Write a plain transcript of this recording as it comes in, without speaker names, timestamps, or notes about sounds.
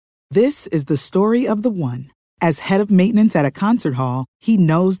This is the story of the one. As head of maintenance at a concert hall, he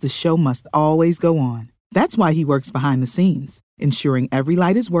knows the show must always go on. That's why he works behind the scenes, ensuring every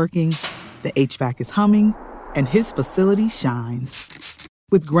light is working, the HVAC is humming, and his facility shines.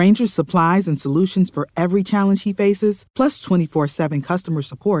 With Grainger's supplies and solutions for every challenge he faces, plus 24/7 customer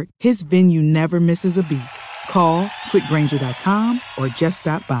support, his venue never misses a beat. Call quickgrainger.com or just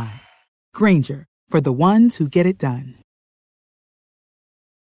stop by. Grainger, for the ones who get it done.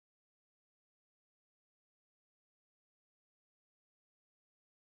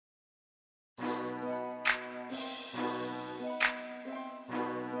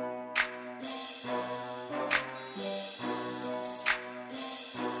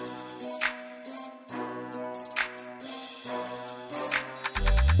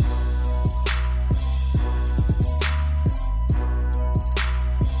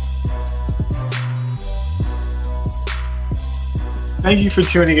 Thank you for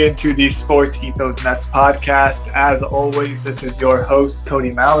tuning in to the Sports Ethos Nets podcast. As always, this is your host,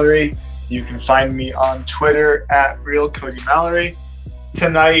 Cody Mallory. You can find me on Twitter at RealCodyMallory.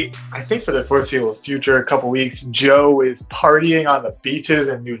 Tonight, I think for the foreseeable future, a couple weeks, Joe is partying on the beaches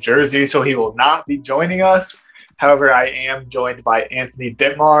in New Jersey, so he will not be joining us. However, I am joined by Anthony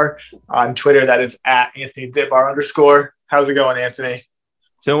Ditmar on Twitter. That is at @AnthonyDitmar_. How's it going, Anthony?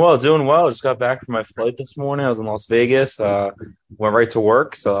 Doing well. Just got back from my flight this morning. I was in Las Vegas. Went right to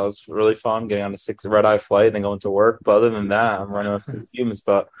work, so that was really fun getting on a 6 red-eye flight and then going to work. But other than that, I'm running up some fumes.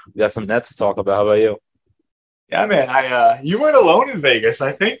 But we got some Nets to talk about. How about you? Yeah, man. You weren't alone in Vegas.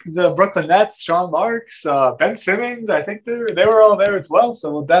 I think the Brooklyn Nets, Sean Marks, Ben Simmons, I think they were all there as well.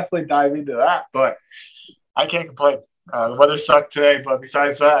 So we'll definitely dive into that. But I can't complain. The weather sucked today, but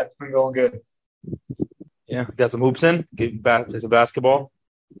besides that, it's been going good. Yeah, got some hoops in. Get back to some basketball.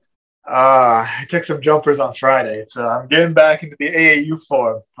 I took some jumpers on Friday, so I'm getting back into the AAU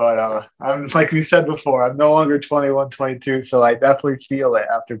form. But I'm like we said before, I'm no longer 21, 22, so I definitely feel it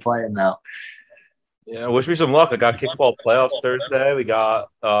after playing now. Yeah, wish me some luck. I got kickball playoffs Thursday. We got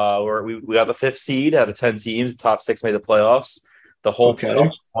we got the 5th seed out of 10 teams. Top 6 made the playoffs. The whole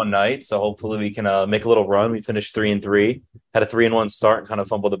playoffs one night, so hopefully we can make a little run. We finished 3-3. Had a 3-1 start and kind of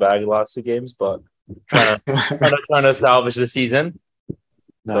fumbled the bag the last 2 games, but trying to salvage the season.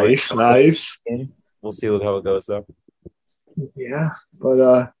 Nice. We'll see how it goes, though. Yeah,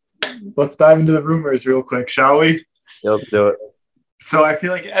 but let's dive into the rumors real quick, shall we? Yeah, let's do it. So I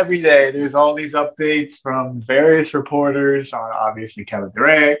feel like every day there's all these updates from various reporters on obviously Kevin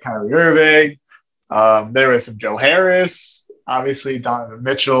Durant, Kyrie Irving. There was some Joe Harris, obviously Donovan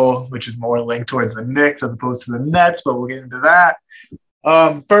Mitchell, which is more linked towards the Knicks as opposed to the Nets, but we'll get into that.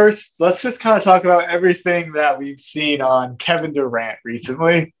 First, let's just kind of talk about everything that we've seen on Kevin Durant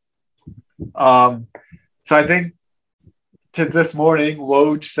recently. So I think to this morning,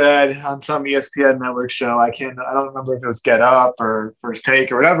 Woj said on some ESPN network show, I don't remember if it was Get Up or First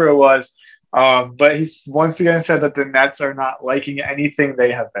Take or whatever it was, but he's once again said that the Nets are not liking anything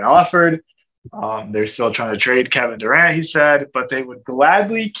they have been offered. They're still trying to trade Kevin Durant, he said, but they would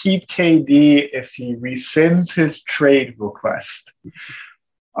gladly keep KD if he rescinds his trade request.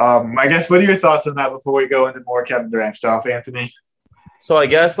 I guess, what are your thoughts on that before we go into more Kevin Durant stuff, Anthony? So I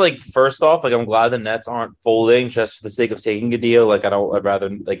guess, first off, I'm glad the Nets aren't folding just for the sake of taking a deal. I'd rather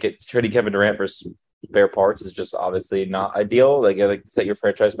get trading Kevin Durant for spare parts is just obviously not ideal. Set your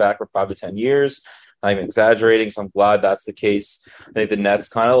franchise back for 5 to 10 years. I'm exaggerating, so I'm glad that's the case. I think the Nets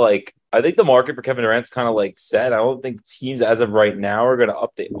I think the market for Kevin Durant's kind of set. I don't think teams as of right now are going to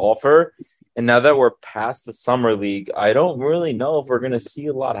up the offer. And now that we're past the summer league, I don't really know if we're going to see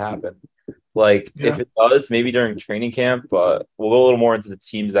a lot happen. If it does, maybe during training camp, but we'll go a little more into the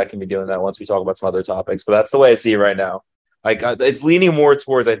teams that can be doing that once we talk about some other topics. But that's the way I see it right now. It's leaning more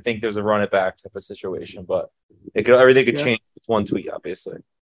towards, I think there's a run it back type of situation, but everything could change with one tweet, obviously.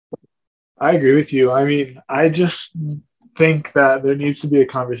 I agree with you. I mean, I just think that there needs to be a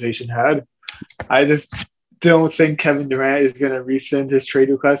conversation had. I just don't think Kevin Durant is going to rescind his trade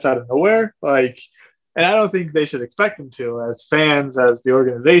request out of nowhere. And I don't think they should expect him to. As fans, as the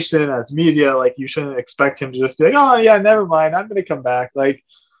organization, as media, you shouldn't expect him to just be oh, yeah, never mind, I'm going to come back.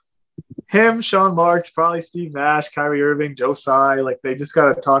 Him, Sean Marks, probably Steve Nash, Kyrie Irving, Joe Tsai, they just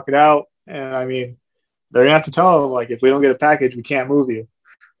got to talk it out. And, I mean, they're going to have to tell him, if we don't get a package, we can't move you.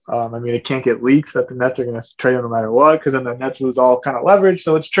 It can't get leaked that the Nets are going to trade him no matter what, because then the Nets lose all kind of leverage,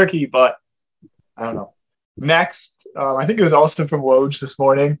 so it's tricky, but I don't know. Next, I think it was Austin from Woj this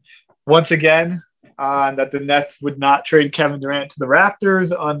morning, once again, that the Nets would not trade Kevin Durant to the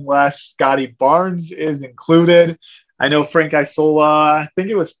Raptors unless Scotty Barnes is included. I know Frank Isola, I think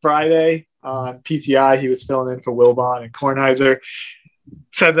it was Friday on PTI, he was filling in for Wilbon and Kornheiser.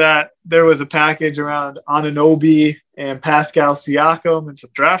 said that there was a package around Anunoby and Pascal Siakam and some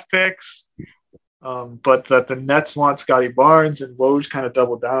draft picks, but that the Nets want Scotty Barnes, and Woj kind of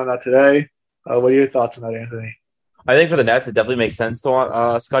doubled down on that today. What are your thoughts on that, Anthony? I think for the Nets, it definitely makes sense to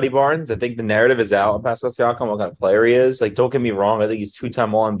want Scotty Barnes. I think the narrative is out on Pascal Siakam, what kind of player he is. Like, don't get me wrong. I think he's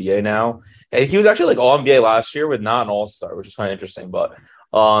two-time All-NBA now. And he was actually like All-NBA last year with not an All-Star, which is kind of interesting. But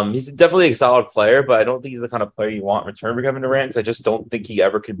he's definitely a solid player, but I don't think he's the kind of player you want in return for Kevin Durant. I just don't think he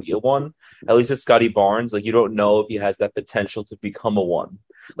ever could be a one. At least with Scotty Barnes, like, you don't know if he has that potential to become a one.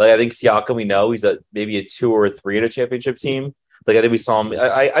 Like, I think Siakam, we know he's maybe a 2 or a 3 in a championship team. Like, I think we saw him.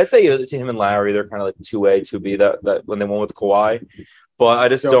 I'd say to him and Larry, they're kind of like 2A, 2B that when they won with Kawhi. But I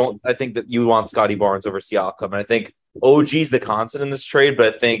just don't. I think that you want Scotty Barnes over Siakam. And I think OG's the constant in this trade,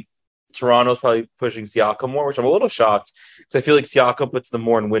 but I think Toronto's probably pushing Siakam more, which I'm a little shocked because I feel like Siakam puts them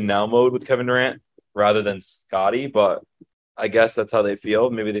more in win now mode with Kevin Durant rather than Scotty. But I guess that's how they feel.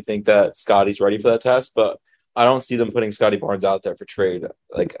 Maybe they think that Scotty's ready for that test, but I don't see them putting Scotty Barnes out there for trade.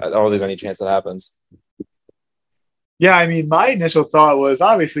 Like, I don't know if there's any chance that happens. Yeah, I mean, my initial thought was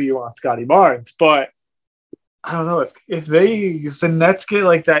obviously you want Scotty Barnes, but I don't know if the Nets get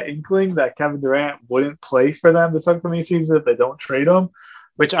like that inkling that Kevin Durant wouldn't play for them this upcoming season if they don't trade him,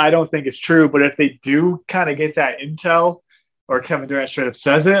 which I don't think is true. But if they do kind of get that intel, or Kevin Durant straight up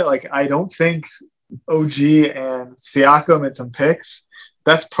says it, like, I don't think OG and Siakam and some picks.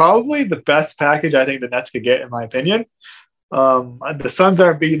 That's probably the best package I think the Nets could get, in my opinion. The Suns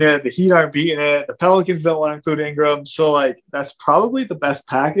aren't beating it. The Heat aren't beating it. The Pelicans don't want to include Ingram. So, like, that's probably the best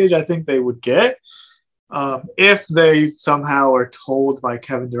package I think they would get if they somehow are told by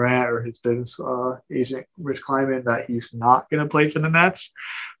Kevin Durant or his business agent, Rich Kleiman, that he's not going to play for the Nets.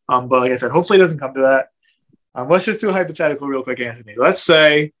 But like I said, hopefully it doesn't come to that. Let's just do a hypothetical real quick, Anthony. Let's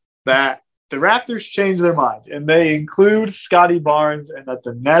say that the Raptors change their mind and they include Scotty Barnes and that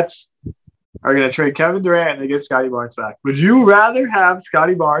the Nets are going to trade Kevin Durant and they get Scotty Barnes back. Would you rather have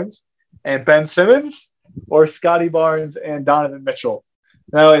Scotty Barnes and Ben Simmons or Scotty Barnes and Donovan Mitchell?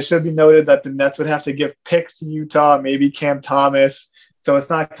 Now, it should be noted that the Nets would have to give picks to Utah, maybe Cam Thomas. So it's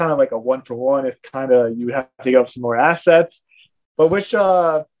not kind of like a 1-for-1. It's kind of you would have to give up some more assets. But which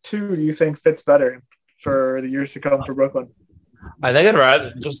two do you think fits better for the years to come for Brooklyn? I think I'd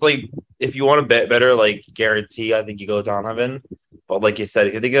rather just, like, if you want to bet better, like, guarantee, I think you go Donovan. But like you said,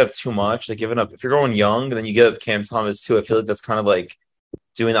 if they give up too much, like giving up, if you're going young, and then you give up Cam Thomas too, I feel like that's kind of like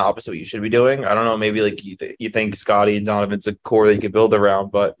doing the opposite of what you should be doing. I don't know, maybe like you think Scotty and Donovan's a core that you could build around,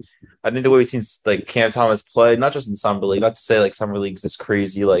 but I think the way we've seen like Cam Thomas play, not just in Summer League, not to say like Summer League's this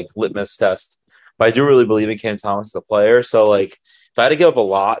crazy like litmus test, but I do really believe in Cam Thomas as a player. So like if I had to give up a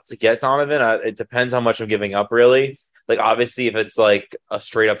lot to get Donovan, it depends how much I'm giving up really. Like obviously if it's like a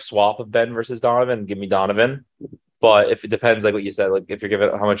straight up swap of Ben versus Donovan, give me Donovan. But if it depends, like what you said, like if you're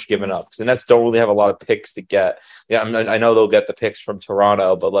giving how much you're giving up, because the Nets don't really have a lot of picks to get. Yeah, I know they'll get the picks from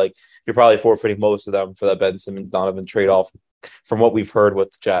Toronto, but like you're probably forfeiting most of them for that Ben Simmons Donovan trade off. From what we've heard,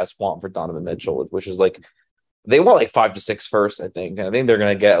 what the Jazz want for Donovan Mitchell, which is like they want like 5 to 6 first, I think. And I think they're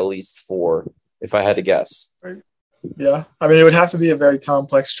going to get at least 4, if I had to guess. Yeah, I mean it would have to be a very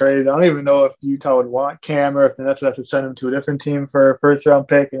complex trade. I don't even know if Utah would want Cam or if the Nets would have to send him to a different team for a first round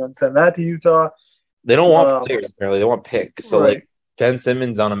pick and then send that to Utah. They don't want players, apparently. They want picks. So, right. like, Ben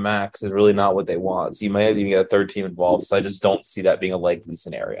Simmons on a max is really not what they want. So, you might even get a third team involved. So, I just don't see that being a likely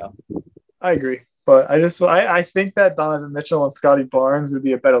scenario. I agree. But I think that Donovan Mitchell and Scotty Barnes would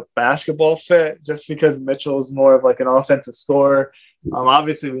be a better basketball fit just because Mitchell is more of like an offensive scorer.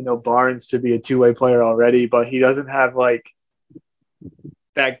 Obviously, we know Barnes to be a two-way player already, but he doesn't have like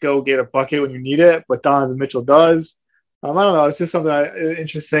that go get a bucket when you need it. But Donovan Mitchell does. I don't know. It's just something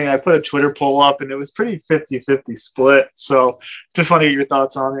interesting. I put a Twitter poll up, and it was pretty 50-50 split. So just want to get your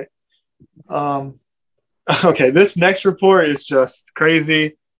thoughts on it. Okay, this next report is just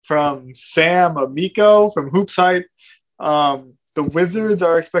crazy from Sam Amico from Hoops Hype. The Wizards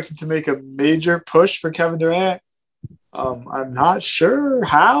are expected to make a major push for Kevin Durant. I'm not sure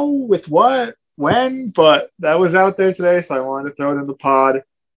how, with what, when, but that was out there today, so I wanted to throw it in the pod.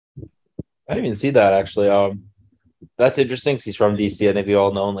 I didn't even see that, actually. That's interesting because he's from DC. I think we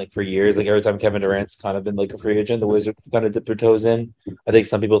all know him like for years. Like every time Kevin Durant's kind of been like a free agent, the Wizards kind of dipped their toes in. I think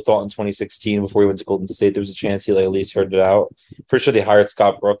some people thought in 2016 before he went to Golden State there was a chance he like at least heard it out. Pretty sure they hired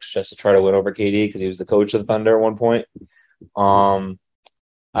Scott Brooks just to try to win over KD because he was the coach of the Thunder at one point. I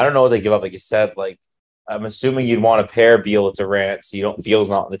don't know what they give up. Like you said, like I'm assuming you'd want to pair Beal with Durant so you don't Beal's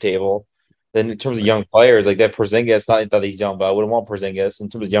not on the table. Then in terms of young players, like that Porzingis, not that he's young, but I wouldn't want Porzingis. In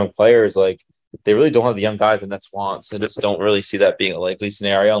terms of young players, like they really don't have the young guys the Nets want. So I just don't really see that being a likely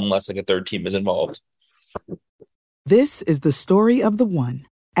scenario unless like a third team is involved. This is the story of the one.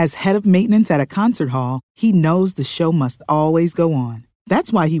 As head of maintenance at a concert hall, he knows the show must always go on.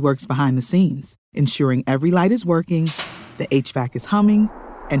 That's why he works behind the scenes, ensuring every light is working, the HVAC is humming,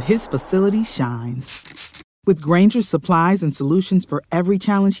 and his facility shines. With Granger's supplies and solutions for every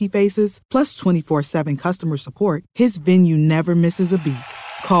challenge he faces, plus 24/7 customer support, his venue never misses a beat.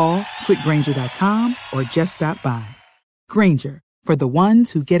 Call quickgranger.com or just stop by. Granger, for the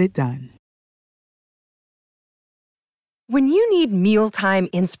ones who get it done. When you need mealtime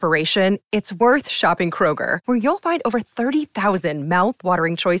inspiration, it's worth shopping Kroger, where you'll find over 30,000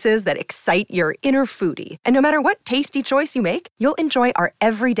 mouth-watering choices that excite your inner foodie. And no matter what tasty choice you make, you'll enjoy our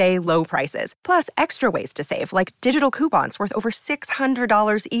everyday low prices, plus extra ways to save, like digital coupons worth over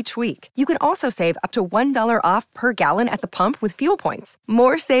 $600 each week. You can also save up to $1 off per gallon at the pump with fuel points.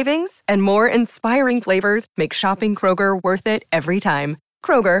 More savings and more inspiring flavors make shopping Kroger worth it every time.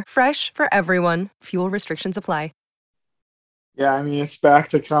 Kroger, fresh for everyone. Fuel restrictions apply. Yeah, I mean, it's back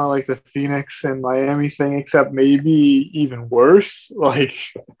to kind of like the Phoenix and Miami thing, except maybe even worse. Like,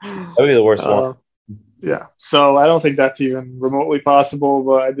 That would be the worst one. Yeah, so I don't think that's even remotely possible,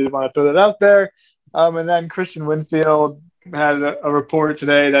 but I did want to throw that out there. And then Christian Winfield had a report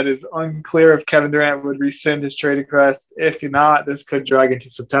today that is unclear if Kevin Durant would rescind his trade request. If not, this could drag into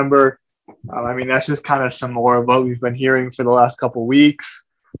September. I mean, that's just kind of some more of what we've been hearing for the last couple of weeks.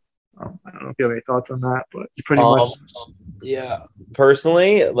 I don't know if you have any thoughts on that, but it's pretty much. Yeah,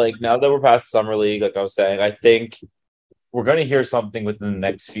 personally, like now that we're past Summer League, like I was saying, I think we're going to hear something within the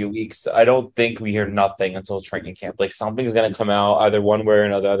next few weeks. I don't think we hear nothing until training camp. Like something's going to come out either one way or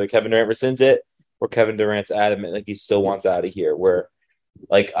another. Either Kevin Durant rescinds it or Kevin Durant's adamant like he still wants out of here. Where,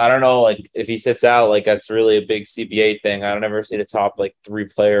 like, I don't know, like if he sits out, like that's really a big CBA thing. I don't ever see the top like three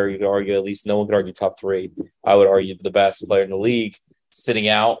player. You could argue at least no one could argue top three. I would argue the best player in the league sitting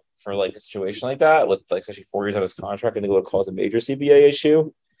out for like a situation like that, with like especially 4 years on his contract, I think it would cause a major CBA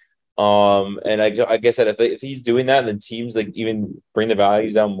issue. And I guess that if he's doing that, then teams like even bring the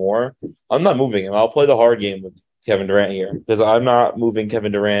values down more. I'm not moving him. I'll play the hard game with Kevin Durant here because I'm not moving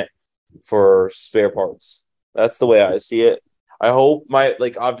Kevin Durant for spare parts. That's the way I see it. I hope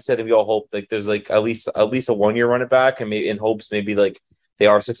obviously I think we all hope like there's like at least a 1 year run it back and maybe in hopes maybe like they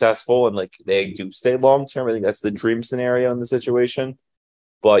are successful and like they do stay long term. I think that's the dream scenario in the situation.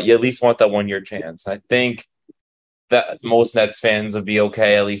 But you at least want that 1 year chance. I think that most Nets fans would be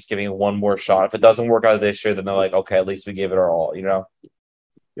okay at least giving it one more shot. If it doesn't work out this year, then they're like, okay, at least we gave it our all, you know?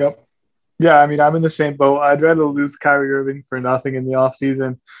 Yep. Yeah, I mean, I'm in the same boat. I'd rather lose Kyrie Irving for nothing in the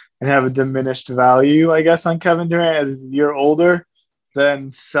offseason and have a diminished value, I guess, on Kevin Durant as he's a year older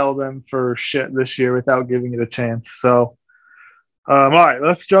than sell them for shit this year without giving it a chance. So, all right,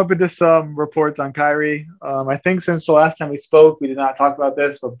 let's jump into some reports on Kyrie. I think since the last time we spoke, we did not talk about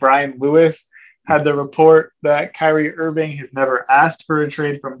this, but Brian Lewis had the report that Kyrie Irving has never asked for a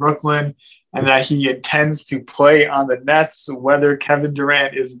trade from Brooklyn and that he intends to play on the Nets, whether Kevin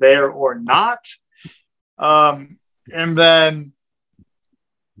Durant is there or not. And then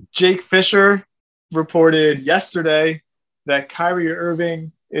Jake Fisher reported yesterday that Kyrie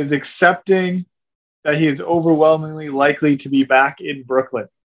Irving is accepting that he is overwhelmingly likely to be back in Brooklyn.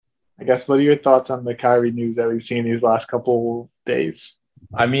 I guess, what are your thoughts on the Kyrie news that we've seen these last couple days?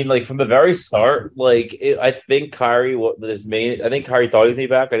 I mean, like from the very start, I think Kyrie thought he was be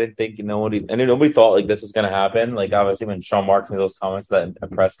back. I didn't think nobody thought like this was going to happen. Like obviously when Sean Marks made those comments that a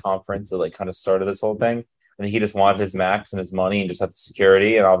press conference that like kind of started this whole thing, I think he just wanted his max and his money and just have the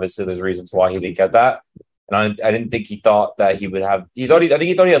security. And obviously there's reasons why he didn't get that. And I didn't think he thought that he would have. I think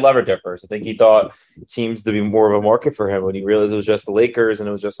he thought he had leverage at first. I think he thought teams to be more of a market for him when he realized it was just the Lakers and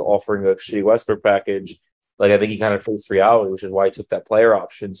it was just offering a shitty Westbrook package. Like I think he kind of faced reality, which is why he took that player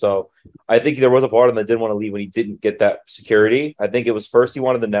option. So I think there was a part of him that didn't want to leave when he didn't get that security. I think it was first he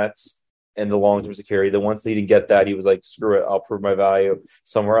wanted the Nets and the long-term security. Then once he didn't get that, he was like, screw it, I'll prove my value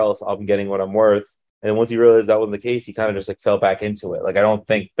somewhere else. I'm getting what I'm worth. And once he realized that wasn't the case, he kind of just like fell back into it. Like I don't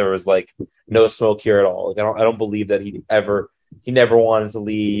think there was like no smoke here at all. Like I don't believe that he never wanted to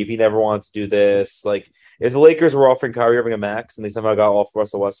leave. He never wanted to do this. Like if the Lakers were offering Kyrie Irving a max and they somehow got off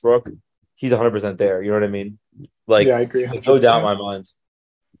Russell Westbrook, he's 100% there. You know what I mean? Like yeah, I agree. No doubt in my mind.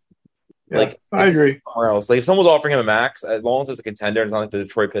 Yeah, like I agree. Somewhere else, like if someone's offering him a max, as long as it's a contender, it's not like the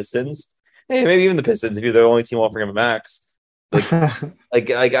Detroit Pistons. Hey, maybe even the Pistons if you're the only team offering him a max. Like,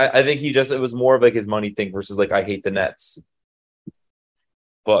 I think it was more of like his money thing versus like I hate the Nets.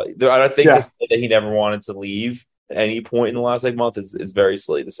 But I don't think to say that he never wanted to leave at any point in the last like month is very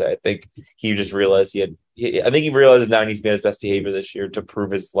silly to say. I think he just realized I think he realizes now he needs to be on his best behavior this year to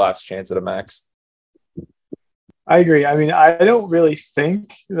prove his last chance at a max. I agree. I mean, I don't really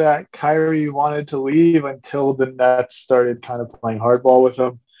think that Kyrie wanted to leave until the Nets started kind of playing hardball with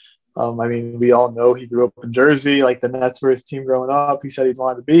him. I mean, we all know he grew up in Jersey. Like the Nets were his team growing up. He said he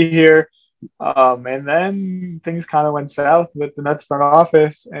wanted to be here. And then things kind of went south with the Nets front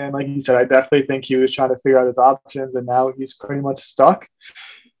office. And like you said, I definitely think he was trying to figure out his options, and now he's pretty much stuck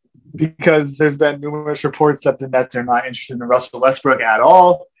because there's been numerous reports that the Nets are not interested in Russell Westbrook at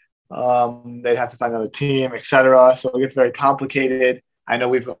all. They'd have to find another team, etc. So it gets very complicated. I know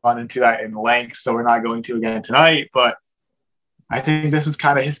we've gone into that in length, so we're not going to again tonight. But I think this was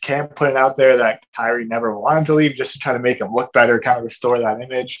kind of his camp putting out there that Kyrie never wanted to leave, just to try to make him look better, kind of restore that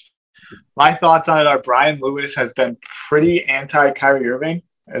image. My thoughts on it are Brian Lewis has been pretty anti Kyrie Irving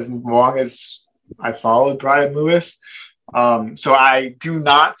as long as I followed Brian Lewis. So I do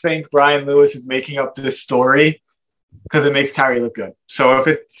not think Brian Lewis is making up this story because it makes Kyrie look good. So if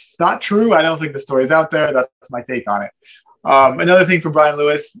it's not true, I don't think the story is out there. That's my take on it. Another thing for Brian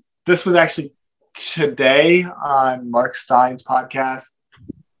Lewis, this was actually today on Mark Stein's podcast.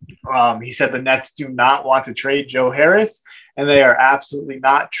 He said the Nets do not want to trade Joe Harris, and they are absolutely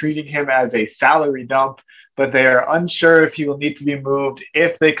not treating him as a salary dump, but they are unsure if he will need to be moved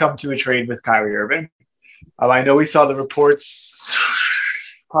if they come to a trade with Kyrie Irving. I know we saw the reports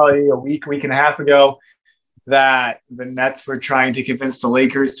probably a week and a half ago that the Nets were trying to convince the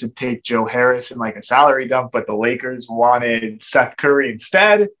Lakers to take Joe Harris in like a salary dump, but the Lakers wanted Seth Curry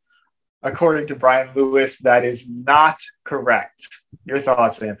instead. According to Brian Lewis, that is not correct. Your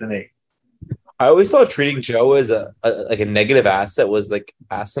thoughts, Anthony? I always thought treating Joe as a negative asset was like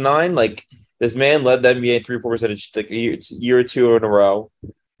asinine. Like this man led the NBA in 3-4 percentage like a year or two in a row.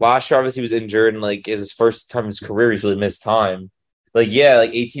 Last year, obviously, he was injured, and like is his first time in his career. He's really missed time. Like, yeah,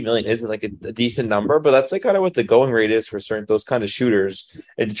 like 18 million isn't like a decent number, but that's like kind of what the going rate is for certain those kind of shooters.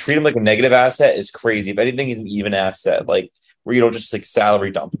 And to treat him like a negative asset is crazy. If anything, he's an even asset. Like where you don't just like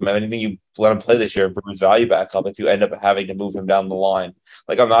salary dump him. If anything, you let him play this year and bring his value back up if you end up having to move him down the line.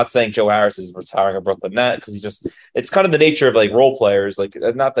 Like I'm not saying Joe Harris is retiring a Brooklyn Net because it's kind of the nature of like role players. Like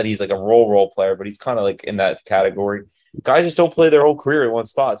not that he's like a role player, but he's kind of like in that category. Guys just don't play their whole career in one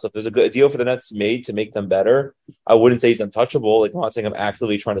spot. So if there's a good deal for the Nets made to make them better, I wouldn't say he's untouchable. Like I'm not saying I'm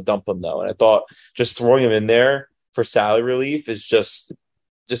actively trying to dump him though. And I thought just throwing him in there for salary relief is just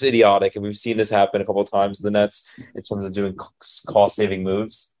idiotic. And we've seen this happen a couple of times in the Nets in terms of doing cost saving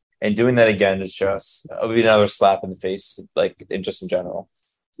moves. And doing that again is just it would be another slap in the face, like in general.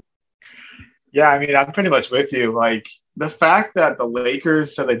 Yeah, I mean, I'm pretty much with you. Like the fact that the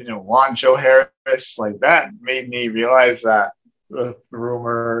Lakers said they didn't want Joe Harris, like that made me realize that the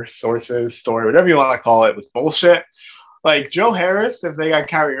rumor, sources, story, whatever you want to call it, was bullshit. Like Joe Harris, if they got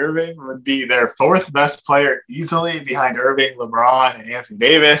Kyrie Irving, would be their fourth best player easily behind Irving, LeBron, and Anthony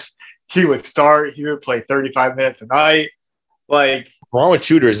Davis. He would start. He would play 35 minutes a night. Like wrong with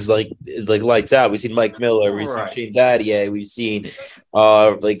shooters is like lights out. We've seen Mike Miller, we've seen Shane Battier, we've seen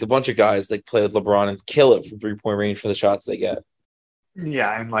like a bunch of guys like play with LeBron and kill it from 3-point range for the shots they get.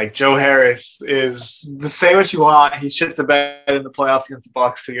 Yeah, and like Joe Harris is the say what you want. He shit the bed in the playoffs against the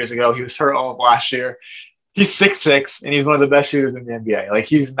Bucks 2 years ago. He was hurt all of last year. He's 6'6", and he's one of the best shooters in the NBA. Like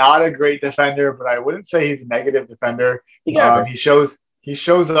he's not a great defender, but I wouldn't say he's a negative defender. He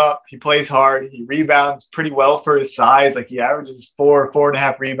shows up, he plays hard, he rebounds pretty well for his size. Like he averages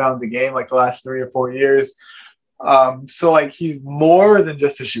 4.5 rebounds a game like the last 3 or 4 years. So like he's more than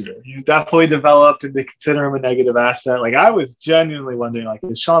just a shooter. He's definitely developed, and to consider him a negative asset. Like I was genuinely wondering, like,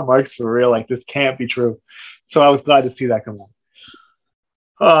 is Sean Marks for real? Like this can't be true. So I was glad to see that come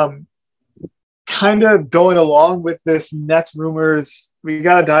on. Kind of going along with this Nets rumors, we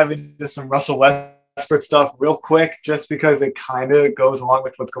got to dive into some Russell Westbrook stuff real quick, just because it kind of goes along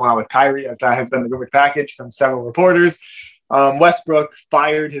with what's going on with Kyrie, as that has been the rumored package from several reporters. Westbrook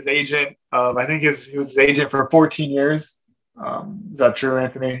fired his agent. I think he was his agent for 14 years. Is that true,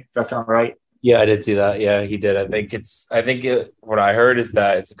 Anthony? Does that sound right? Yeah, I did see that. Yeah, he did. What I heard is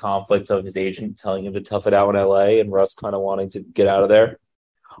that it's a conflict of his agent telling him to tough it out in LA and Russ kind of wanting to get out of there.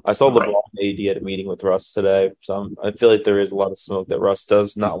 I saw LeBron and AD at a meeting with Russ today. So I feel like there is a lot of smoke that Russ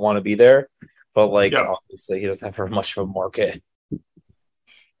does not want to be there. But obviously he doesn't have very much of a market.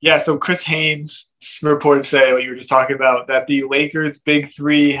 Yeah, so Chris Haynes reported today what you were just talking about, that the Lakers' big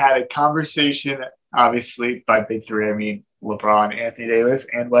three had a conversation, obviously by big three, I mean LeBron, Anthony Davis,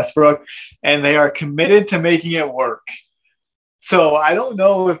 and Westbrook, and they are committed to making it work. So I don't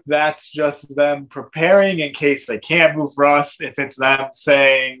know if that's just them preparing in case they can't move Russ, if it's them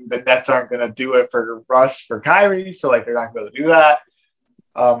saying the Nets aren't going to do it for Russ for Kyrie, so like they're not going to do that,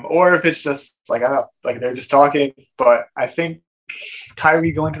 or if it's just like I don't know, like they're just talking. But I think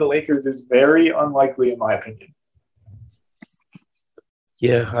Kyrie going to the Lakers is very unlikely, in my opinion.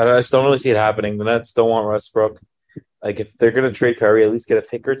 Yeah, I just don't really see it happening. The Nets don't want Westbrook. Like, if they're going to trade Curry, at least get a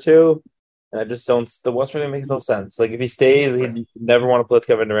pick or two. And I just don't. The Westbrook thing makes no sense. Like, if he stays, he'd never want to play with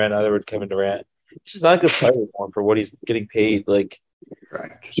Kevin Durant. Neither would Kevin Durant. He's just not a good player for what he's getting paid. Like,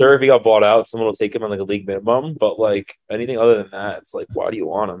 Right. sure, if he got bought out, someone will take him on like a league minimum. But like anything other than that, it's like, why do you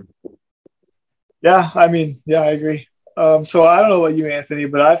want him? Yeah, I mean, yeah, I agree. So I don't know about you, Anthony,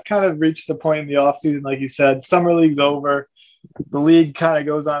 but I've kind of reached the point in the offseason, like you said, summer league's over. The league kind of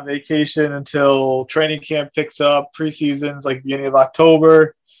goes on vacation until training camp picks up. Preseason's like beginning of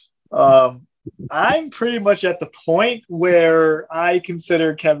October. Um, I'm pretty much at the point where I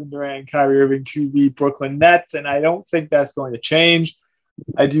consider Kevin Durant and Kyrie Irving to be Brooklyn Nets, and I don't think that's going to change.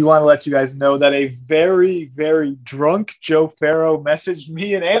 I do want to let you guys know that a very, very drunk Joe Farrow messaged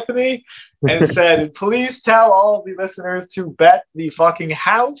me and Anthony and said, please tell all of the listeners to bet the fucking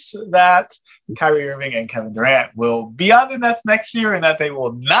house that Kyrie Irving and Kevin Durant will be on the Nets next year and that they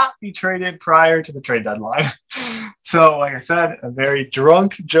will not be traded prior to the trade deadline. So, like I said, a very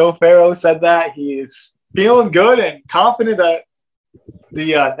drunk Joe Farrow said that. He is feeling good and confident that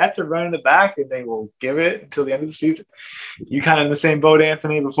the Nets are running it back and they will give it until the end of the season. You kind of in the same boat,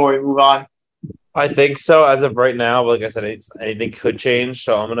 Anthony, before we move on? I think so. As of right now, like I said, anything could change.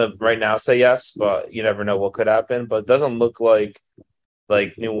 So I'm gonna right now say yes, but you never know what could happen. But it doesn't look like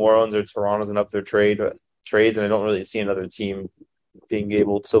New Orleans or Toronto's gonna up their trades, and I don't really see another team being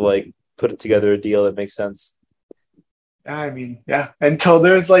able to like put together a deal that makes sense. I mean, yeah, until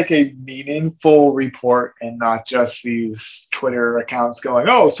there's like a meaningful report and not just these Twitter accounts going,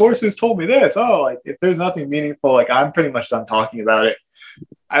 oh, sources told me this. Oh, like if there's nothing meaningful, like I'm pretty much done talking about it.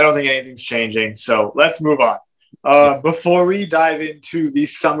 I don't think anything's changing. So let's move on. Before we dive into the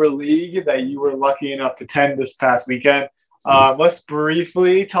summer league that you were lucky enough to attend this past weekend, let's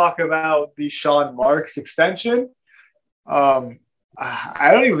briefly talk about the Sean Marks extension. I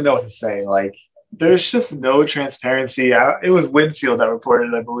don't even know what to say. Like, there's just no transparency. It was Winfield that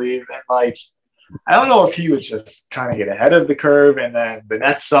reported, I believe. And like, I don't know if he was just kind of get ahead of the curve and then the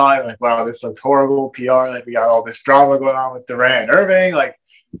Nets saw it, like, wow, this looks horrible PR. Like, we got all this drama going on with Durant and Irving. Like,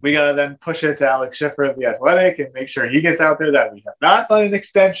 we got to then push it to Alex Schiffer of The Athletic and make sure he gets out there that we have not done an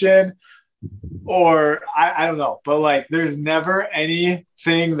extension. Or I don't know, but like there's never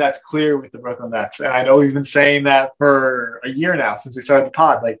anything that's clear with the Brooklyn Nets. And I know we've been saying that for a year now since we started the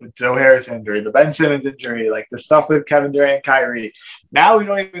pod, like with Joe Harris injury, the Ben Simmons injury, like the stuff with Kevin Durant and Kyrie. Now we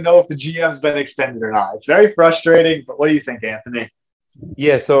don't even know if the GM's been extended or not. It's very frustrating, but what do you think, Anthony?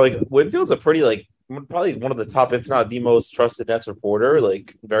 Yeah, so like Winfield's a pretty probably one of the top, if not the most trusted Nets reporter,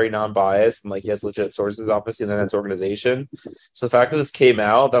 like very non-biased and like he has legit sources obviously in the Nets organization. So the fact that this came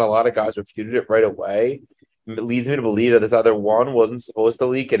out, that a lot of guys refuted it right away, it leads me to believe that this either one wasn't supposed to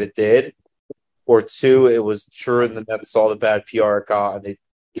leak and it did, or two, it was true and the Nets saw the bad PR it got and they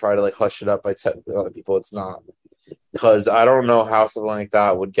try to like hush it up by telling other people it's not. Because I don't know how something like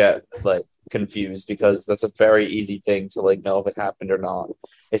that would get like confused, because that's a very easy thing to like know if it happened or not.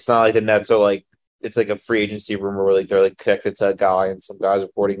 It's not like the Nets are like, it's like a free agency rumor where like they're like connected to a guy and some guys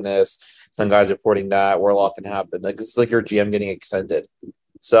reporting this, some guys reporting that, where a lot can happen. Like, this is like your GM getting extended.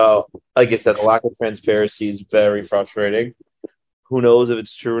 So, like I said, the lack of transparency is very frustrating. Who knows if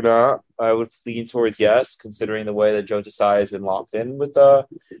it's true or not? I would lean towards yes, considering the way that Joe Tsai has been locked in with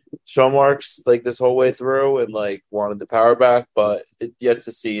Sean Marks like this whole way through and like wanted the power back, but yet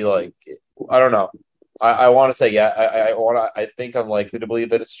to see. Like, I don't know. I want to say yeah. I think I'm likely to believe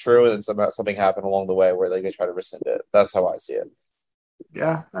that it's true, and then something happened along the way where like they try to rescind it. That's how I see it.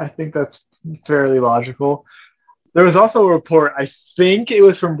 Yeah, I think that's fairly logical. There was also a report, I think it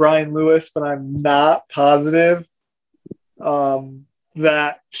was from Brian Lewis, but I'm not positive,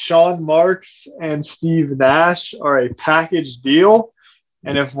 that Sean Marks and Steve Nash are a package deal,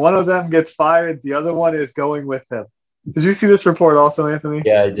 and if one of them gets fired, the other one is going with him. Did you see this report also, Anthony?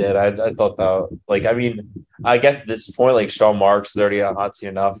 Yeah, I did. I thought that, like, I mean, I guess at this point, like, Sean Marks is already on hot seat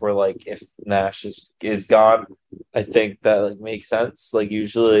enough where, like, if Nash is gone, I think that, like, makes sense. Like,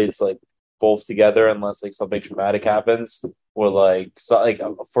 usually it's, like, both together unless, like, something traumatic happens or, like, so, like,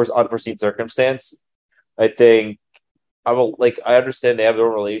 unforeseen circumstance. I think I understand they have their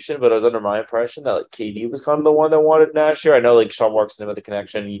own relation, but I was under my impression that, like, KD was kind of the one that wanted Nash here. I know, like, Sean Marks didn't have the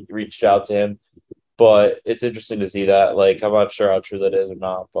connection. He reached out to him. But it's interesting to see that. Like, I'm not sure how true that is or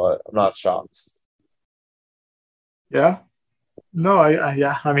not, but I'm not shocked. Yeah. No,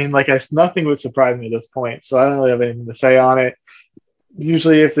 I mean, like, nothing would surprise me at this point, so I don't really have anything to say on it.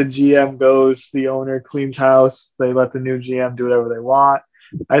 Usually if the GM goes, the owner cleans house, they let the new GM do whatever they want.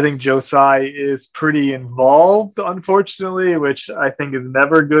 I think Joe Tsai is pretty involved, unfortunately, which I think is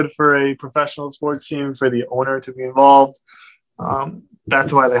never good for a professional sports team, for the owner to be involved.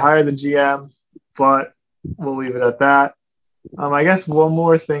 that's why they hired the GM, but we'll leave it at that. I guess one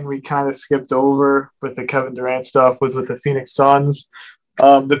more thing we kind of skipped over with the Kevin Durant stuff was with the Phoenix Suns.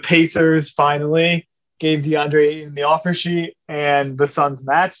 The Pacers finally gave DeAndre Ayton the offer sheet, and the Suns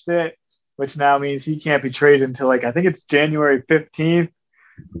matched it, which now means he can't be traded until I think it's January 15th,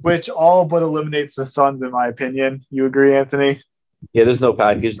 which all but eliminates the Suns, in my opinion. You agree, Anthony? Yeah, there's no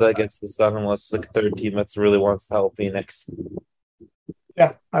package that gets this done unless it's like a third team that really wants to help Phoenix.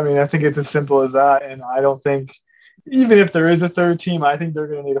 Yeah, I mean, I think it's as simple as that, and I don't think even if there is a third team, I think they're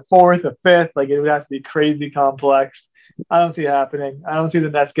going to need a fourth, a fifth. It would have to be crazy complex. I don't see it happening. I don't see the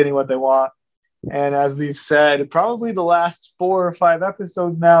Nets getting what they want. And as we've said, probably the last 4 or 5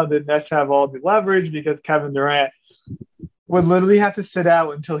 episodes now, the Nets have all the leverage because Kevin Durant would literally have to sit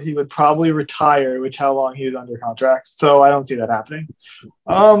out until he would probably retire, which how long he was under contract. So I don't see that happening.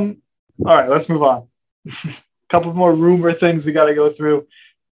 All right, let's move on. A couple more rumor things we got to go through.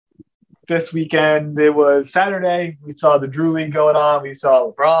 This weekend, it was Saturday. We saw the Drew League going on. We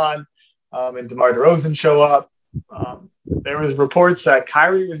saw LeBron and DeMar DeRozan show up. There was reports that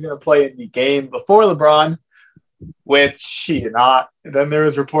Kyrie was going to play in the game before LeBron, which he did not. Then there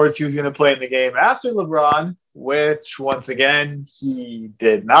was reports he was going to play in the game after LeBron, which once again he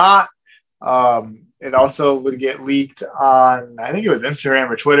did not. It also would get leaked on, I think it was Instagram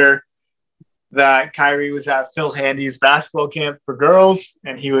or Twitter, that Kyrie was at Phil Handy's basketball camp for girls,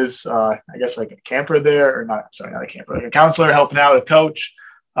 and he was, I guess, a camper there, or not a camper, a counselor helping out a coach.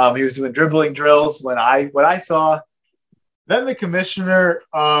 He was doing dribbling drills what I saw. Then the commissioner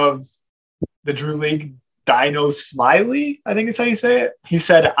of the Drew League, Dino Smiley, I think is how you say it. He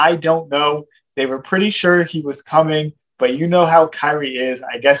said, I don't know. They were pretty sure he was coming, but you know how Kyrie is.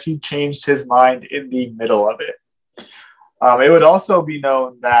 I guess he changed his mind in the middle of it. It would also be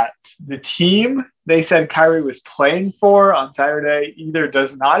known that the team they said Kyrie was playing for on Saturday either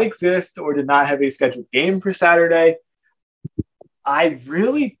does not exist or did not have a scheduled game for Saturday. I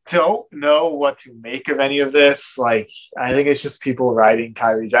really don't know what to make of any of this. I think it's just people riding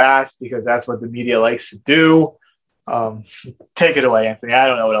Kyrie's ass because that's what the media likes to do. Take it away, Anthony. I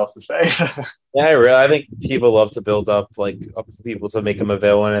don't know what else to say. Yeah, I think people love to build up people to make him a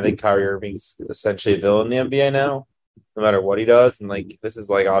villain. I think Kyrie Irving's essentially a villain in the NBA now, no matter what he does. And this is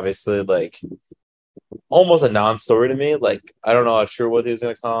obviously almost a non-story to me. I don't know how sure whether he was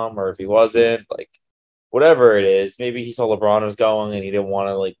gonna come or if he wasn't. Whatever it is, maybe he saw LeBron was going and he didn't want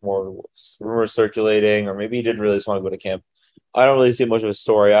to more rumors circulating, or maybe he did really just want to go to camp. I don't really see much of a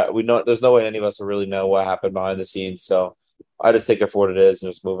story. We know there's no way any of us will really know what happened behind the scenes. So I just take it for what it is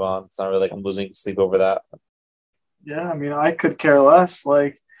and just move on. It's not really I'm losing sleep over that. Yeah, I mean, I could care less.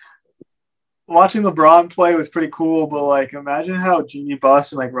 Watching LeBron play was pretty cool, but imagine how Jeanie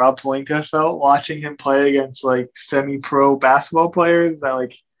Buss and Rob Pelinka felt watching him play against semi-pro basketball players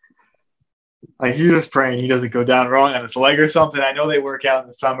that you're just praying he doesn't go down wrong on his leg or something. I know they work out in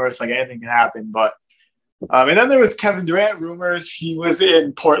the summer. It's anything can happen. But and then there was Kevin Durant rumors. He was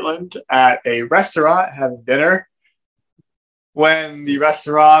in Portland at a restaurant having dinner when the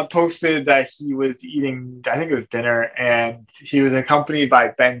restaurant posted that he was eating, I think it was dinner, and he was accompanied by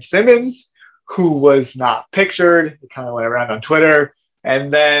Ben Simmons, who was not pictured. It kind of went around on Twitter.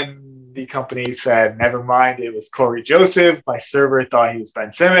 And then the company said, never mind, it was Corey Joseph. My server thought he was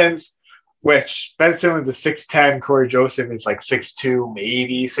Ben Simmons. Which Ben Simmons is 6'10", Corey Joseph is 6'2",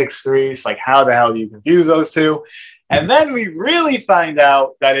 maybe 6'3". It's how the hell do you confuse those two? And then we really find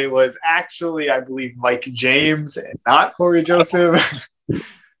out that it was actually, I believe, Mike James and not Corey Joseph.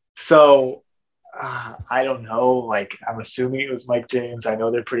 So I don't know. I'm assuming it was Mike James. I know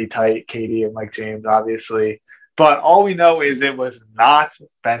they're pretty tight, Katie and Mike James, obviously. But all we know is it was not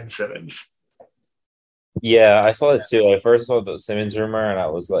Ben Simmons. Yeah, I saw it too. I first saw the Simmons rumor and I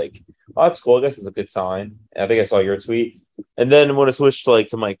was like, oh, that's cool. I guess it's a good sign. And I think I saw your tweet. And then when it switched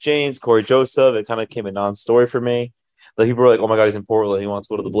to Mike James, Corey Joseph, it kind of became a non-story for me. People were oh my God, he's in Portland. He wants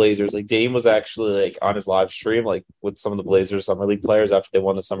to go to the Blazers. Dame was actually on his live stream, with some of the Blazers Summer League players after they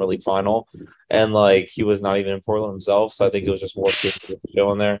won the Summer League final. And he was not even in Portland himself. So I think it was just more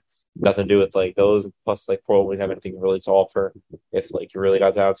show in there. Nothing to do with those. Plus, Portland wouldn't have anything really to offer if you really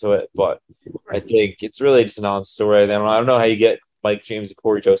got down to it. But I think it's really just a non-story. I don't know how you get Mike James and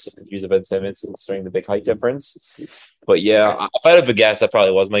Corey Joseph confused with Ben Simmons considering the big height difference. But yeah, if I had a guess, that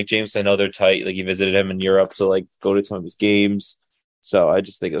probably was Mike James. I know they're tight. He visited him in Europe to go to some of his games. So I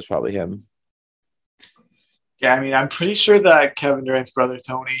just think it was probably him. Yeah, I mean, I'm pretty sure that Kevin Durant's brother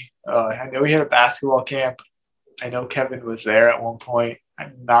Tony. I know he had a basketball camp. I know Kevin was there at one point.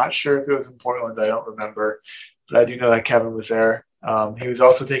 I'm not sure if it was in Portland. I don't remember, but I do know that Kevin was there. He was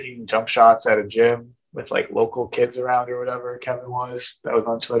also taking jump shots at a gym with like local kids around or whatever. Kevin was that was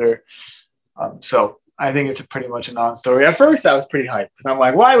on Twitter. So I think it's pretty much a non-story. At first, I was pretty hyped because I'm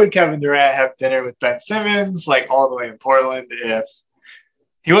like, why would Kevin Durant have dinner with Ben Simmons like all the way in Portland if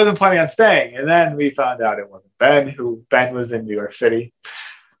he wasn't planning on staying? And then we found out it wasn't Ben. Ben was in New York City.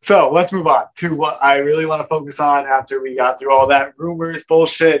 So let's move on to what I really want to focus on after we got through all that rumors,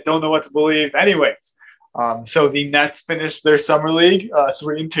 bullshit, don't know what to believe. Anyways, so the Nets finished their summer league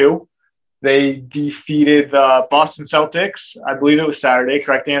 3-2. They defeated the Boston Celtics. I believe it was Saturday,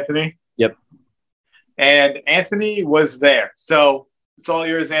 correct, Anthony? Yep. And Anthony was there. So it's all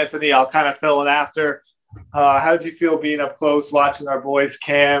yours, Anthony. I'll kind of fill in after. How did you feel being up close, watching our boys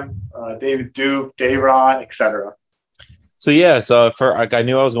Cam, David Duke, Day'Ron, etc.? So I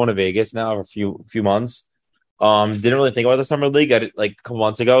knew I was going to Vegas now for a few months. Didn't really think about the summer league. I did like a couple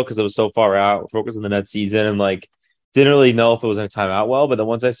months ago because it was so far out. Focused on the Nets season and like didn't really know if it was going to time out well. But then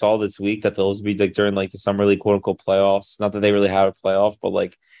once I saw this week that those would be like during like the summer league quote unquote playoffs, not that they really had a playoff, but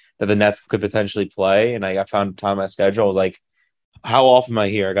like that the Nets could potentially play, and I found time on my schedule. I was like, how often am I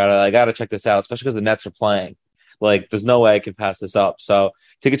here? I gotta check this out, especially because the Nets are playing. Like, there's no way I can pass this up. So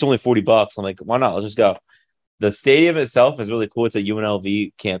tickets only $40. I'm like, why not? Let's just go. The stadium itself is really cool. It's at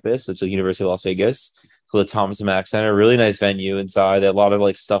UNLV campus. It's the University of Las Vegas. So the Thomas and Mack Center, really nice venue inside. They had a lot of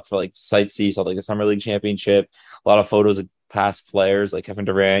like stuff for like sightsee, so like the Summer League Championship, a lot of photos of past players like Kevin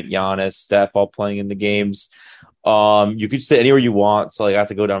Durant, Giannis, Steph all playing in the games. You could sit anywhere you want. So like, I got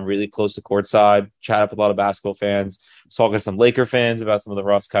to go down really close to courtside, chat up with a lot of basketball fans, talking to some Laker fans about some of the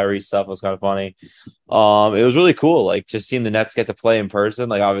Russ Kyrie stuff. It was kind of funny. It was really cool. Like just seeing the Nets get to play in person.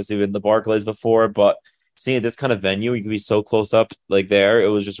 Like obviously we've been in the Barclays before, but seeing this kind of venue, you can be so close up like there. It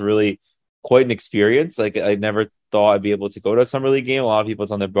was just really quite an experience. Like I never thought I'd be able to go to a summer league game. A lot of people,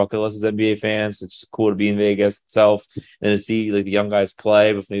 it's on their bucket list as NBA fans. It's just cool to be in Vegas itself and to see like the young guys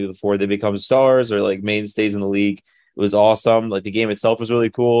play, but maybe before they become stars or like mainstays in the league. It was awesome. Like the game itself was really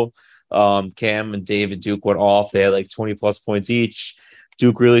cool. Cam and David Duke went off. They had like 20 plus points each.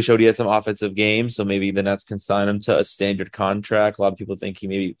 Duke really showed he had some offensive game, so maybe the Nets can sign him to a standard contract. A lot of people think he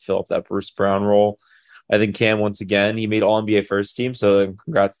maybe fill up that Bruce Brown role. I think Cam, once again, he made All-NBA first team, so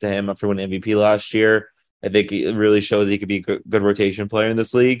congrats to him after winning MVP last year. I think it really shows he could be a good rotation player in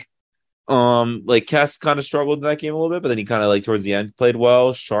this league. Like Kess kind of struggled in that game a little bit, but then he kind of like towards the end played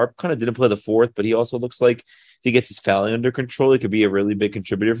well. Sharp kind of didn't play the fourth, but he also looks like if he gets his fouling under control, he could be a really big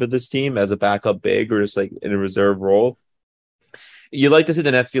contributor for this team as a backup big or just like in a reserve role. You'd like to see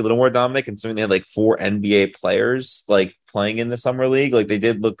the Nets be a little more dominant, considering they had like 4 NBA players like playing in the summer league. Like they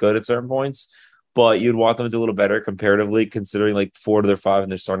did look good at certain points, but you'd want them to do a little better comparatively, considering like 4 to their 5 in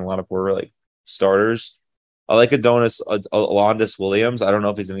their starting lineup were like starters. I like Alondas Williams. I don't know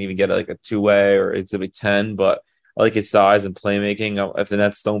if he's going to even get like a 2-way or it's going to be 10, but I like his size and playmaking. If the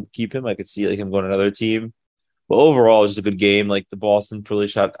Nets don't keep him, I could see like him going to another team. But overall, it was just a good game. Like the Boston really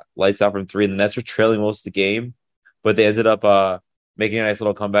shot lights out from 3, and the Nets were trailing most of the game, but they ended up making a nice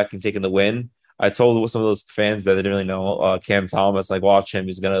little comeback and taking the win. I told some of those fans that they didn't really know Cam Thomas, like watch him,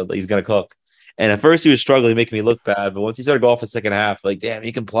 he's gonna cook. And at first he was struggling, making me look bad. But once he started going off the second half, like, damn,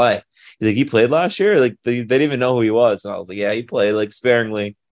 he can play. He's like, he played last year? Like, they didn't even know who he was. And I was like, yeah, he played, like,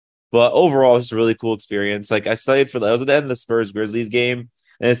 sparingly. But overall, it's just a really cool experience. Like, I stayed I was at the end of the Spurs-Grizzlies game,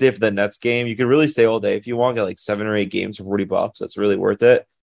 and I stayed for the Nets game. You could really stay all day. If you want, get like 7 or 8 games for $40. That's really worth it.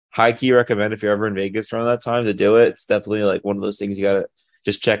 High-key recommend if you're ever in Vegas around that time to do it. It's definitely, like, one of those things you got to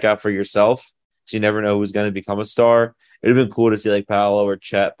just check out for yourself. You never know who's going to become a star. It'd have been cool to see like Paolo or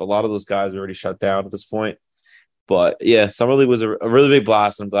Chet, but a lot of those guys are already shut down at this point. But yeah, Summer League was a really big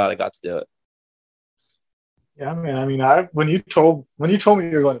blast, and I'm glad I got to do it. Yeah, man. I mean, when you told me you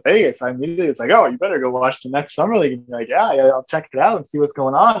were going to Vegas, I immediately was like, oh, you better go watch the next Summer League. And you're like, yeah, I'll check it out and see what's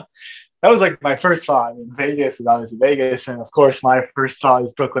going on. That was like my first thought. I mean, Vegas is obviously Vegas, and of course, my first thought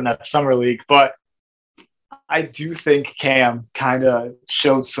is Brooklyn Nets Summer League, but I do think Cam kind of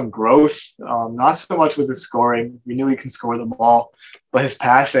showed some growth, not so much with his scoring. We knew he can score the ball, but his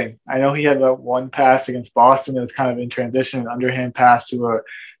passing. I know he had that one pass against Boston that was kind of in transition, an underhand pass to a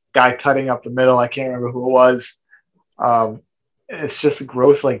guy cutting up the middle. I can't remember who it was. It's just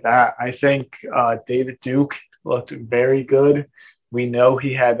growth like that. I think David Duke looked very good. We know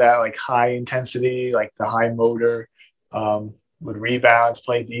he had that like high intensity, like the high motor, would rebound,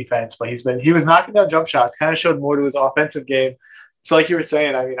 play defense, but he was knocking down jump shots, kind of showed more to his offensive game. So like you were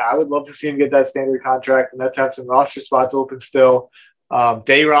saying, I mean, I would love to see him get that standard contract, and let's have some roster spots open still.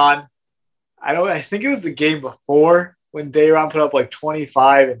 Day'Ron, I think it was the game before when Day'Ron put up like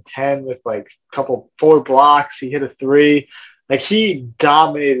 25 and 10 with like a couple 4 blocks. He hit a 3. Like he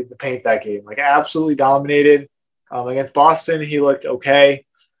dominated the paint that game, like absolutely dominated. Against Boston, he looked okay.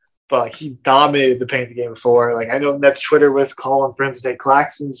 but like he dominated the paint the game before. Like I know Nets Twitter was calling for him to take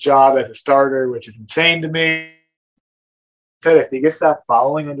Claxton's job as a starter, which is insane to me. Said if he gets that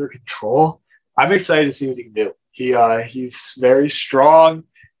fouling under control, I'm excited to see what he can do. He's very strong.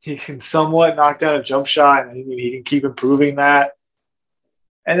 He can somewhat knock down a jump shot, and he can keep improving that.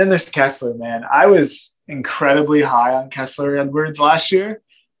 And then there's Kessler, man. I was incredibly high on Kessler Edwards last year.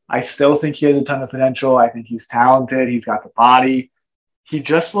 I still think he has a ton of potential. I think he's talented. He's got the body. He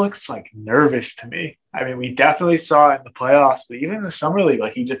just looks like nervous to me. I mean, we definitely saw it in the playoffs, but even in the summer league,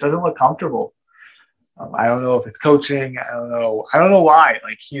 like he just doesn't look comfortable. I don't know if it's coaching. I don't know why.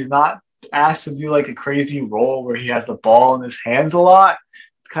 Like he's not asked to do like a crazy role where he has the ball in his hands a lot.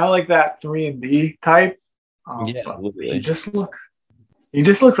 It's kind of like that 3-and-D type. He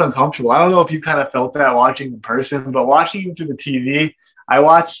just looks uncomfortable. I don't know if you kind of felt that watching in person, but watching him through the TV, I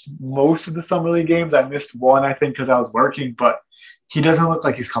watched most of the summer league games. I missed one, I think, because I was working, but he doesn't look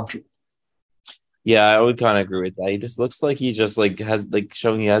like he's comfortable. Yeah, I would kind of agree with that. He just looks like he just like has like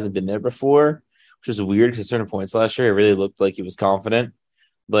showing he hasn't been there before, which is weird because certain points last year, it really looked like he was confident.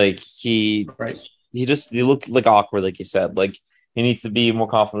 Like he looked like awkward, like you said. Like he needs to be more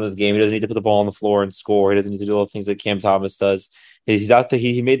confident in his game. He doesn't need to put the ball on the floor and score. He doesn't need to do all the things that Cam Thomas does. He's out there.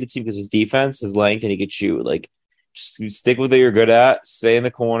 He made the team because of his defense, his length, and he could shoot. Like just stick with what you're good at. Stay in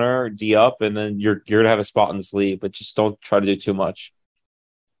the corner, D up, and then you're gonna have a spot in this league. But just don't try to do too much.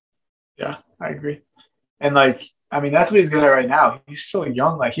 Yeah, I agree. And like, I mean, that's what he's good at right now. He's so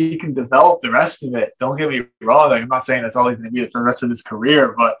young. Like he can develop the rest of it. Don't get me wrong. Like I'm not saying that's all he's going to be for the rest of his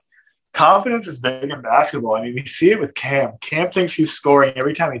career, but confidence is big in basketball. I mean, we see it with Cam. Cam thinks he's scoring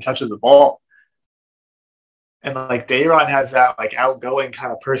every time he touches the ball. And like Day'Ron has that like outgoing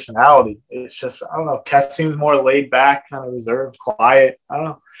kind of personality. It's just, I don't know. Kess seems more laid back, kind of reserved, quiet. I don't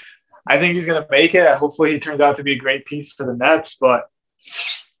know. I think he's going to make it. Hopefully he turns out to be a great piece for the Nets, but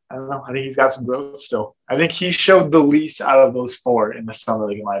I don't know. I think he's got some growth still. I think he showed the least out of those four in the summer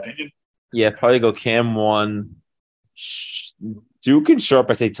league, in my opinion. Yeah, probably go Cam 1. Duke and Sharp,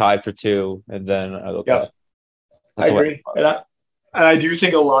 I say tied for 2, and then I go. Yeah, I agree. And I do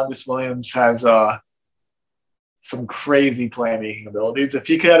think Alondas Williams has some crazy playmaking abilities. If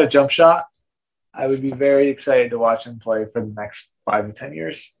he could have a jump shot, I would be very excited to watch him play for the next 5 to 10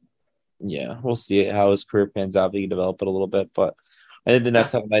 years. Yeah, we'll see how his career pans out. He can develop it a little bit, but I think the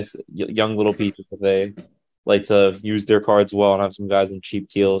Nets have a nice young little pieces that they like to use their cards well and have some guys in cheap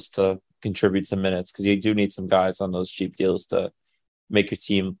deals to contribute some minutes because you do need some guys on those cheap deals to make your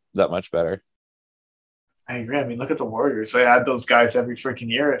team that much better. I agree. I mean, look at the Warriors. They add those guys every freaking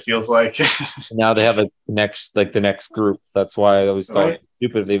year, it feels like. Now they have the next group. That's why I always thought it was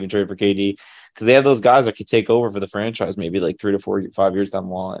stupid if they even trade for KD because they have those guys that could take over for the franchise maybe like 3 to 4, 5 years down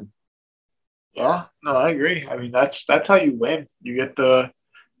the line. Yeah, no, I agree. I mean, that's how you win. You get the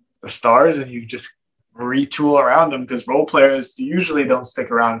stars and you just retool around them because role players usually don't stick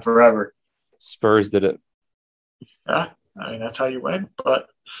around forever. Spurs did it. Yeah, I mean, that's how you win. But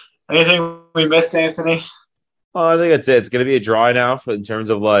anything we missed, Anthony? I think that's it. It's going to be a dry now in terms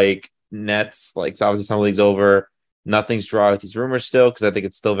of like Nets. Like, so obviously some leagues over. Nothing's dry with these rumors still because I think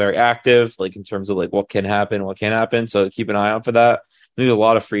it's still very active, like in terms of like what can happen, what can't happen. So keep an eye out for that. I think a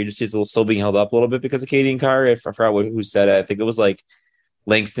lot of free agencies are still being held up a little bit because of KD and Kyrie. I forgot who said it. I think it was like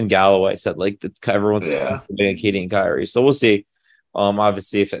Langston Galloway said like everyone's being KD and Kyrie. So we'll see.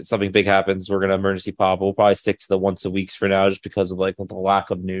 Obviously, if something big happens, we're gonna emergency pop. We'll probably stick to the once a weeks for now, just because of like the lack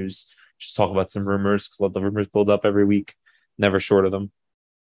of news. Just talk about some rumors because let the rumors build up every week. Never short of them.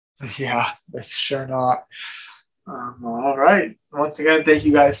 Yeah, that's sure not. All right. Once again, thank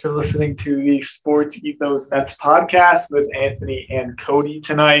you guys for listening to the Sports Ethos Nets podcast with Anthony and Cody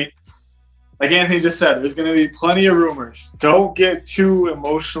tonight. Like Anthony just said, there's going to be plenty of rumors. Don't get too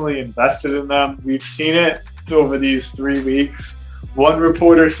emotionally invested in them. We've seen it over these 3 weeks. One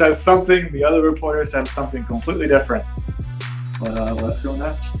reporter said something, the other reporter said something completely different. But let's go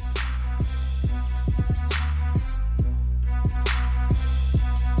Nets.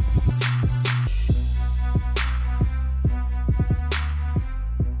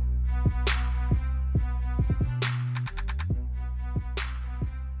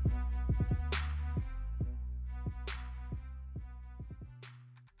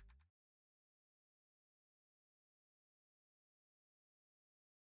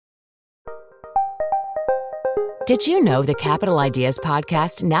 Did you know the Capital Ideas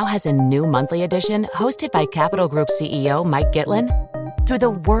podcast now has a new monthly edition hosted by Capital Group CEO Mike Gitlin? Through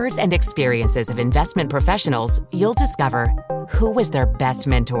the words and experiences of investment professionals, you'll discover who was their best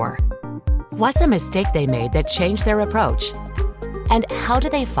mentor, what's a mistake they made that changed their approach, and how do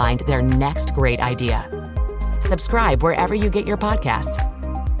they find their next great idea. Subscribe wherever you get your podcasts.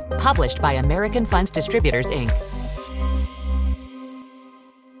 Published by American Funds Distributors, Inc.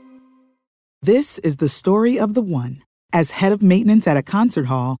 This is the story of the one. As head of maintenance at a concert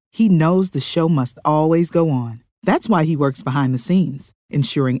hall, he knows the show must always go on. That's why he works behind the scenes,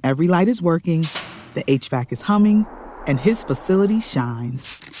 ensuring every light is working, the HVAC is humming, and his facility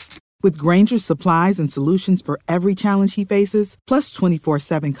shines. With Grainger's supplies and solutions for every challenge he faces, plus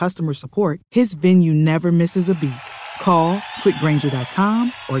 24/7 customer support, his venue never misses a beat. Call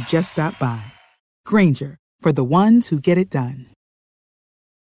quickgrainger.com or just stop by. Grainger, for the ones who get it done.